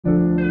Hello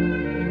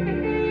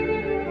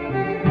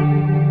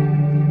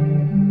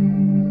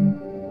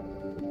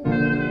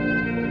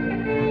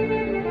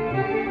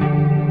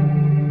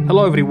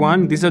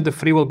everyone, these are the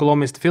freewheel glow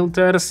mist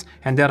filters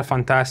and they are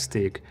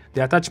fantastic.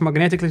 They attach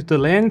magnetically to the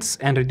lens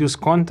and reduce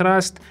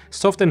contrast,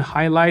 soften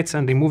highlights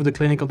and remove the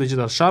clinical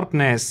digital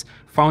sharpness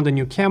found in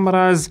new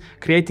cameras,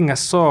 creating a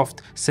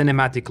soft,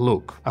 cinematic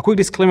look. A quick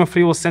disclaimer,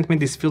 Freewheel sent me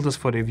these filters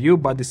for review,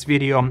 but this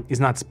video is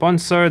not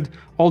sponsored.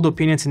 All the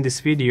opinions in this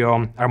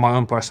video are my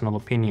own personal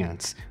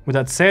opinions. With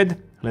that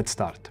said, let's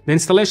start. The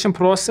installation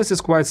process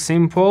is quite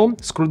simple.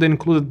 Screw the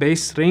included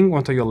base ring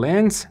onto your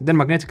lens, then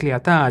magnetically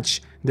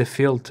attach the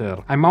filter.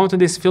 I mounted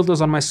these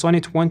filters on my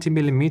Sony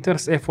 20mm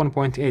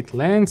f1.8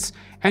 lens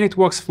and it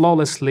works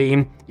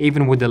flawlessly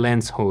even with the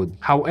lens hood.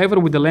 However,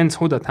 with the lens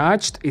hood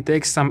attached, it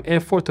takes some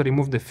effort to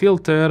remove the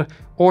filter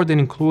or the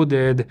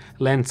included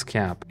lens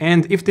cap.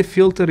 And if the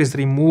filter is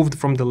removed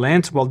from the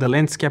lens while the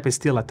lens cap is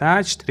still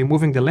attached,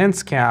 removing the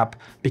lens cap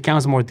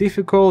becomes more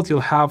difficult.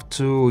 You'll have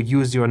to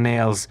use your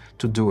nails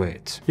to do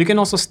it. You can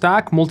also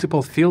stack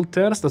multiple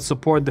filters that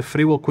support the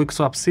Freewheel quick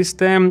swap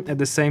system at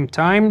the same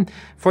time.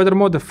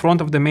 Furthermore, the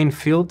front of the main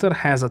filter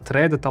has a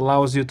thread that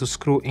allows you to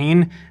screw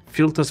in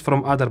filters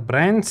from other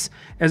brands.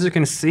 As you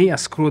can see, I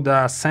screwed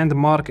a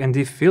Sandmark and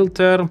Diff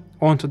filter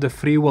onto the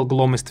Freewheel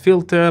glow mist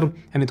filter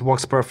and it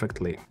works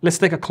perfectly. Let's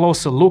take a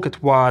closer look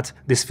at what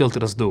these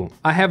filters do.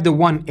 I have the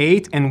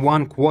 1/8 and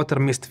 1/4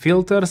 mist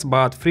filters,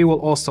 but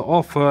Freewheel also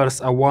offers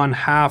a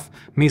 1/2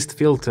 mist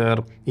filter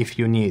if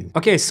you need.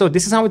 Okay, so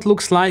this is how it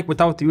looks like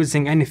without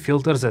using any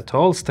filters at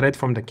all, straight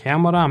from the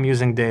camera. I'm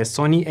using the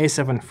Sony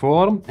a7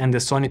 IV and the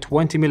Sony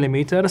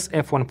 20mm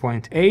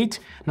f1.8.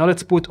 Now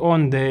let's put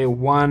on the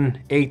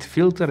 1/8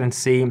 filter and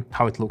see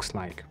how it looks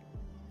like.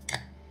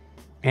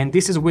 And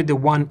this is with the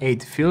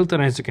 1/8 filter,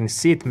 and as you can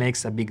see, it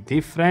makes a big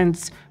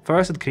difference.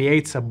 First, it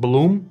creates a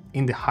bloom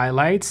in the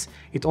highlights.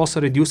 It also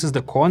reduces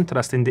the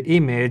contrast in the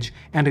image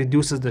and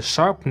reduces the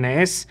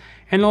sharpness,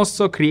 and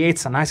also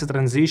creates a nicer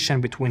transition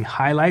between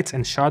highlights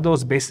and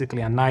shadows,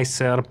 basically a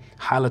nicer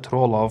highlight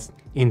roll-off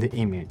in the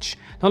image.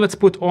 Now let's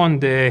put on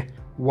the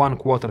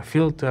 1/4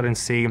 filter and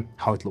see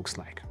how it looks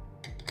like.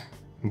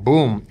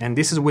 Boom! And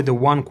this is with the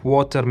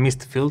 1/4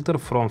 mist filter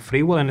from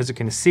Freewheel, and as you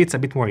can see, it's a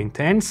bit more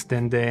intense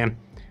than the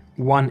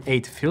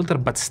 1/8 filter,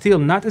 but still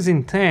not as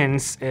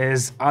intense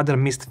as other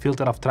mist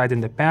filter I've tried in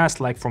the past,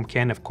 like from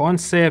KNF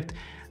Concept.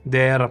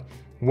 Their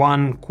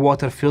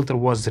 1/4 filter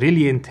was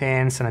really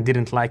intense and I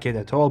didn't like it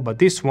at all, but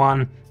this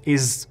one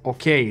is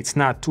okay. It's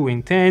not too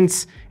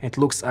intense. It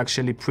looks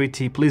actually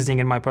pretty pleasing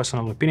in my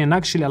personal opinion.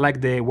 Actually, I like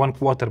the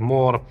 1/4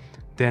 more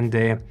than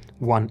the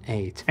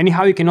 1/8.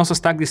 Anyhow, you can also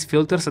stack these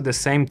filters at the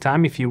same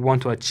time if you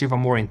want to achieve a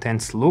more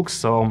intense look,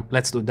 so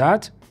let's do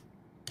that.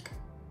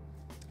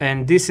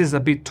 And this is a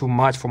bit too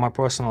much for my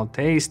personal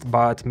taste,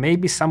 but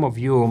maybe some of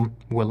you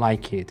will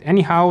like it.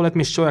 Anyhow, let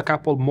me show you a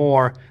couple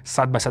more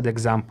side-by-side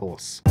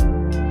examples.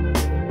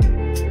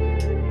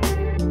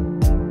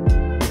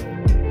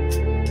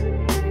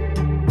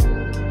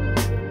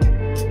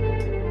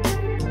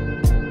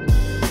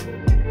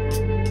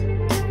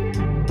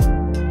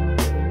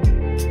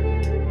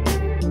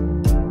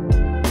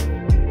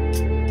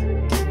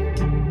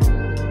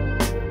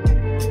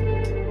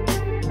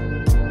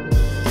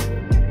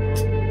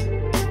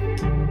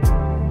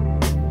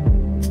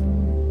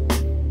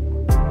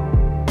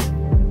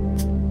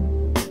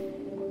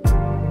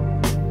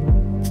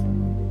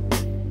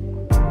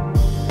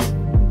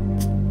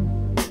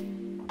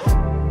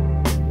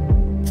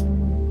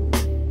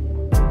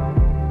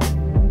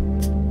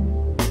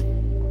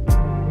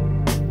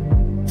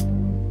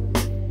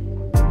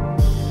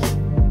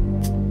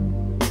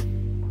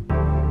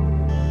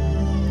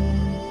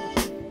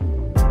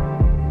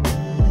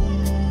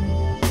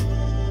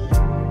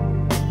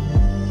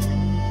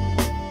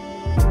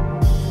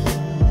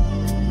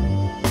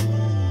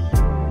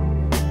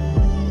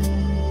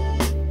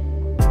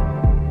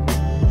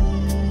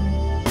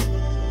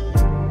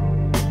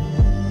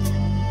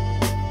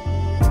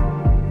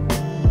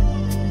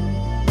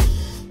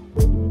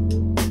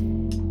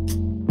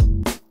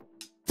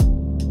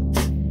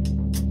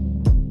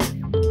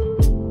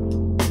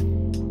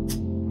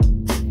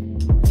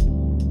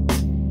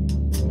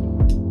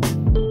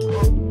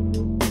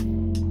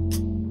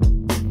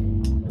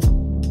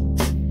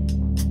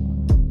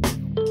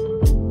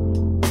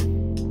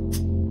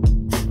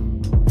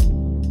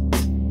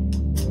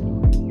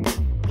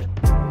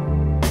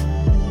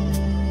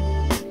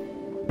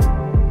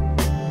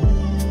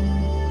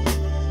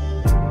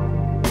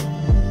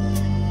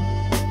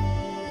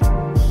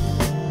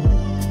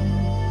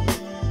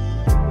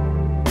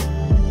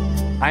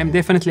 I'm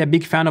definitely a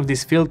big fan of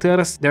these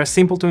filters. They're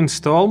simple to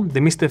install,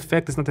 the mist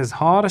effect is not as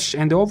harsh,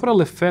 and the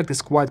overall effect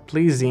is quite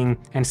pleasing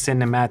and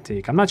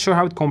cinematic. I'm not sure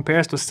how it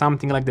compares to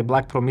something like the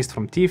Black Pro Mist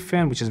from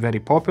Diffusion, which is very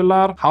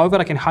popular. However,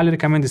 I can highly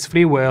recommend these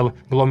Freewheel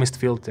glow mist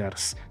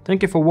filters.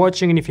 Thank you for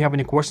watching, and if you have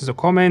any questions or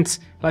comments,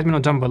 let me know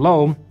down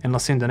below, and I'll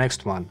see you in the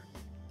next one.